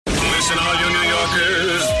Listen, all you New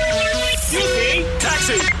Yorkers. Yippee!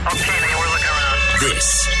 Taxi! Okay, we're looking around.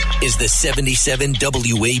 This is the 77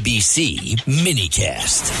 WABC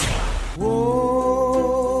minicast. Oh,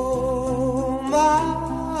 my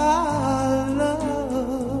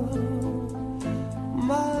love,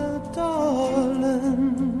 my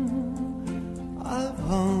darling, I've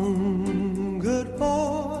hungered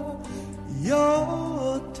for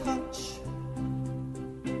your touch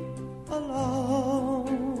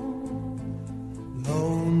alone.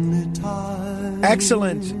 Lonely time.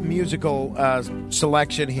 Excellent musical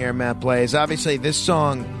selection here, Matt Blaze. Obviously, this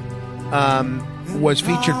song was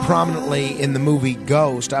featured prominently in the movie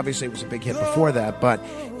Ghost. Obviously, it was a big hit before that, but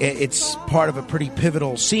it's part of a pretty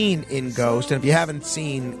pivotal scene in Ghost. And if you haven't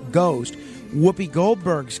seen Ghost, Whoopi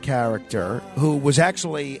Goldberg's character, who was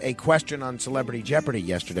actually a question on Celebrity Jeopardy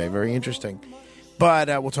yesterday, very interesting, but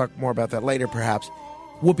we'll talk more about that later, perhaps.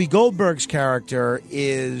 Whoopi Goldberg's character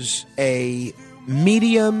is a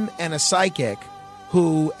medium and a psychic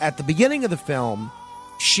who, at the beginning of the film,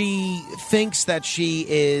 she thinks that she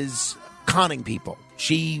is conning people.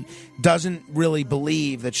 She doesn't really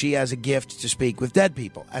believe that she has a gift to speak with dead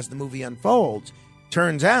people. As the movie unfolds,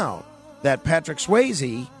 turns out that Patrick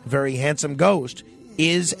Swayze, very handsome ghost,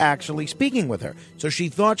 is actually speaking with her. So she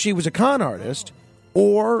thought she was a con artist,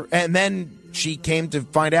 and then she came to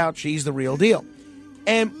find out she's the real deal.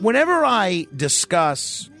 And whenever I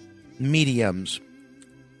discuss mediums,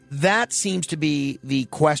 that seems to be the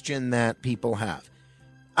question that people have.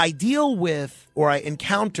 I deal with, or I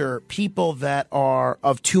encounter people that are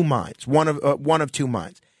of two minds, one of two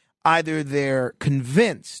minds. Either they're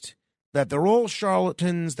convinced that they're all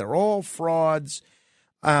charlatans, they're all frauds,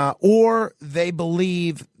 or they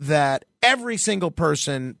believe that every single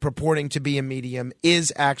person purporting to be a medium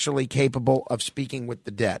is actually capable of speaking with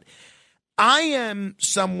the dead. I am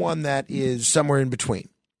someone that is somewhere in between.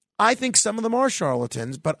 I think some of them are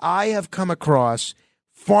charlatans, but I have come across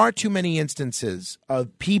far too many instances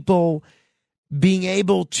of people being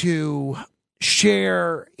able to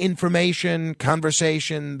share information,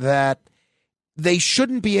 conversation that they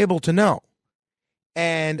shouldn't be able to know.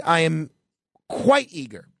 And I am quite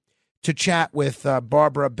eager to chat with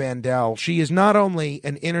Barbara Bandel. She is not only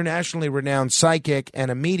an internationally renowned psychic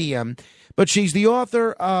and a medium, but she's the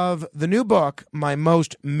author of the new book, My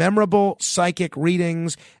Most Memorable Psychic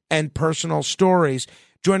Readings and Personal Stories.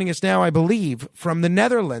 Joining us now, I believe, from the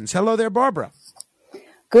Netherlands. Hello there, Barbara.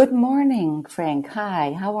 Good morning, Frank.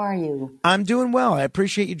 Hi, how are you? I'm doing well. I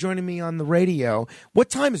appreciate you joining me on the radio. What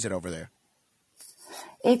time is it over there?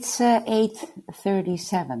 It's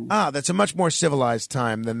 8:37. That's a much more civilized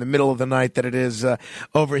time than the middle of the night that it is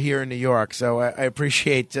over here in New York. So I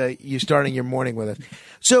appreciate you starting your morning with us.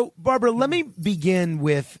 So, Barbara, let me begin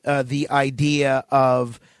with the idea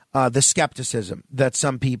of the skepticism that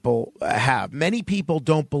some people have. Many people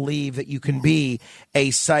don't believe that you can be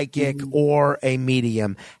a psychic or a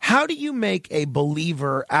medium. How do you make a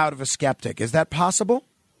believer out of a skeptic? Is that possible?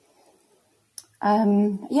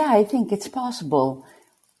 Yeah, I think it's possible.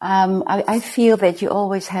 I feel that you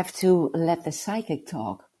always have to let the psychic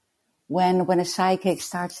talk. When a psychic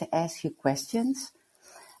starts to ask you questions,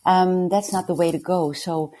 that's not the way to go.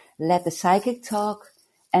 So let the psychic talk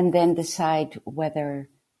and then decide whether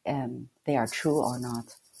they are true or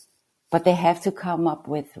not. But they have to come up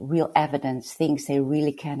with real evidence, things they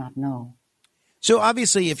really cannot know. So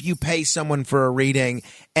obviously, if you pay someone for a reading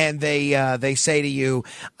and they say to you,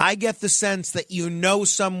 I get the sense that you know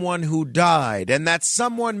someone who died and that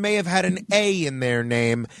someone may have had an A in their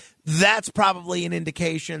name, that's probably an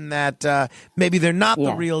indication that maybe they're not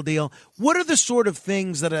the real deal. What are the sort of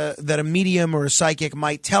things that a medium or a psychic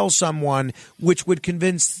might tell someone which would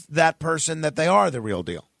convince that person that they are the real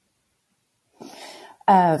deal?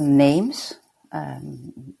 Names.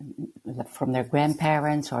 From their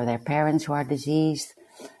grandparents or their parents who are deceased,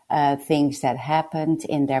 things that happened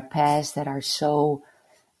in their past that are so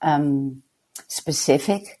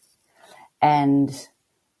specific, and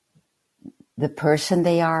the person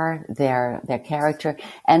they are, their character,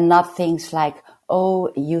 and not things like,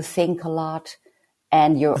 oh, you think a lot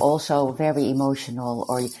and you're also very emotional,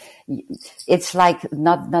 or it's like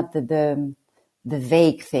not the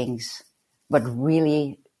vague things, but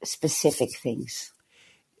really specific things.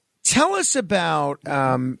 Tell us about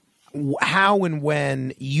how and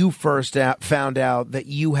when you first found out that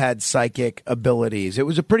you had psychic abilities. It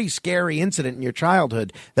was a pretty scary incident in your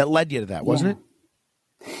childhood that led you to that, wasn't it?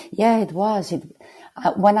 Yeah, it was.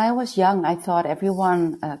 When I was young, I thought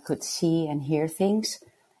everyone could see and hear things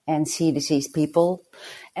and see deceased people.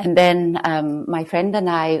 And then my friend and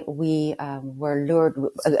I, we were lured.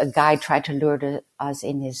 A guy tried to lure us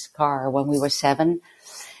in his car when we were 7.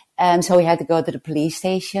 So we had to go to the police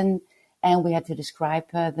station, and we had to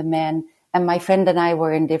describe the man. And my friend and I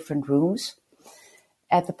were in different rooms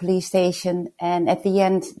at the police station. And at the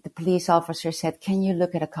end, the police officer said, "Can you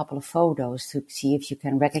look at a couple of photos to see if you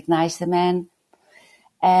can recognize the man?"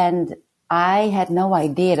 And I had no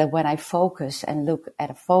idea that when I focus and look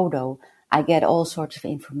at a photo, I get all sorts of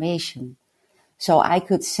information. So I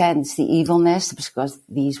could sense the evilness because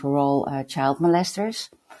these were all child molesters.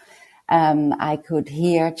 I could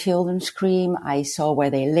hear children scream. I saw where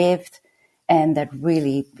they lived. And that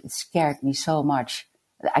really scared me so much.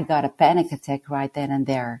 I got a panic attack right then and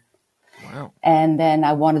there. Wow. And then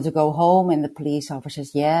I wanted to go home, and the police officer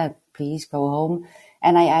says, "Yeah, please go home."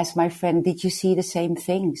 And I asked my friend, "Did you see the same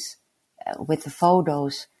things with the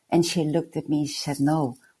photos?" And she looked at me, she said,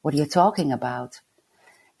 "No, what are you talking about?"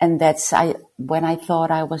 And when I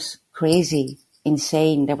thought I was crazy,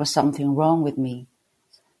 insane, there was something wrong with me.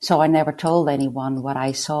 So I never told anyone what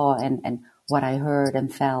I saw and what I heard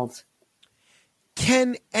and felt.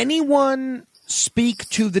 Can anyone speak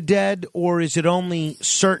to the dead, or is it only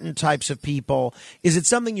certain types of people? Is it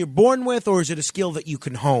something you're born with, or is it a skill that you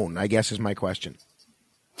can hone, I guess is my question.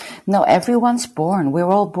 No, everyone's born. We're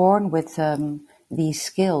all born with these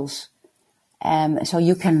skills. So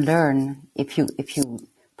you can learn. If you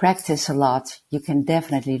practice a lot, you can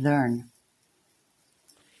definitely learn.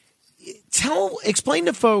 Explain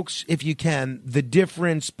to folks, if you can, the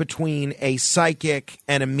difference between a psychic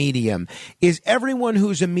and a medium. Is everyone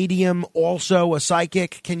who's a medium also a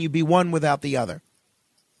psychic? Can you be one without the other?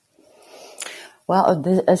 Well,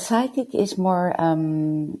 a psychic is more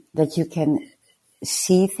that you can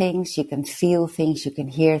see things, you can feel things, you can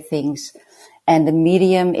hear things. And the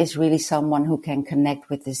medium is really someone who can connect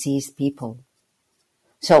with deceased people.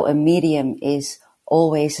 So a medium is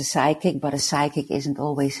always a psychic, but a psychic isn't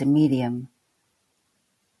always a medium.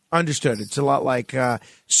 Understood. It's a lot like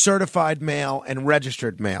certified mail and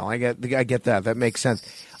registered mail. I get that. That makes sense.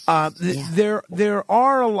 There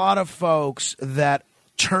are a lot of folks that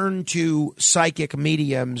turn to psychic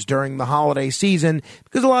mediums during the holiday season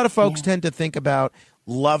because a lot of folks tend to think about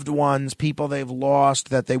loved ones, people they've lost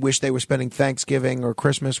that they wish they were spending Thanksgiving or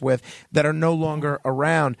Christmas with that are no longer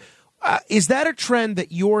around. Is that a trend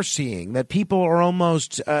that you're seeing, that people are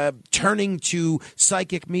almost turning to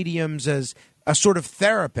psychic mediums as a sort of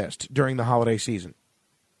therapist during the holiday season?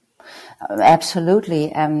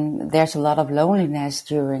 Absolutely. There's a lot of loneliness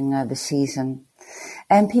during the season.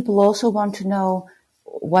 And people also want to know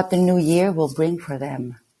what the new year will bring for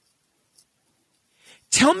them.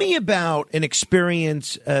 Tell me about an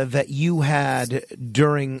experience that you had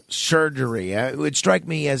during surgery. It would strike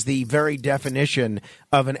me as the very definition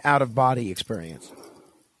of an out-of-body experience.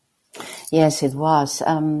 Yes, it was.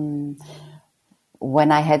 When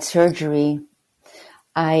I had surgery,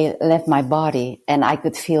 I left my body, and I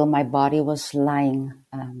could feel my body was lying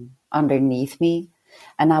underneath me,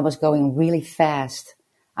 and I was going really fast.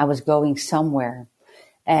 I was going somewhere,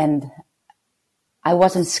 and I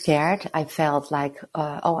wasn't scared. I felt like,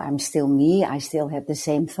 I'm still me. I still had the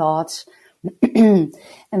same thoughts. And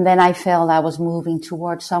then I felt I was moving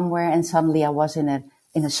towards somewhere, and suddenly I was in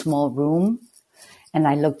a small room, and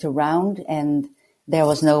I looked around, and there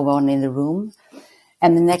was no one in the room.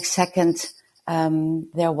 And the next second,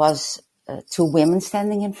 there was two women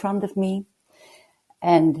standing in front of me,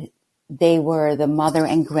 and they were the mother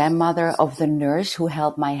and grandmother of the nurse who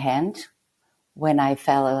held my hand when I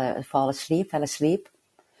fell asleep.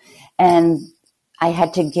 And I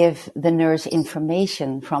had to give the nurse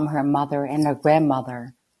information from her mother and her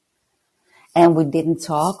grandmother. And we didn't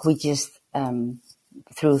talk, we just,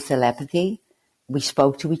 through telepathy, we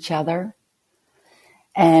spoke to each other.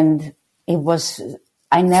 And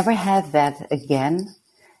I never had that again.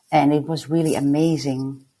 And it was really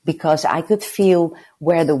amazing because I could feel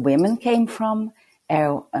where the women came from,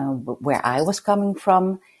 where I was coming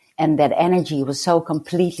from. And that energy was so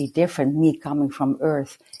completely different, me coming from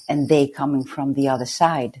Earth and they coming from the other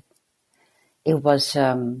side. It was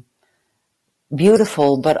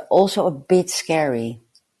beautiful, but also a bit scary.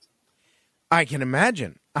 I can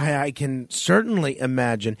imagine. I can certainly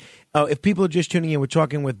imagine. If people are just tuning in, we're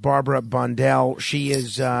talking with Barbara Bondell. She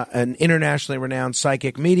is an internationally renowned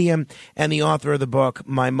psychic medium and the author of the book,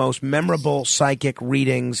 My Most Memorable Psychic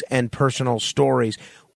Readings and Personal Stories.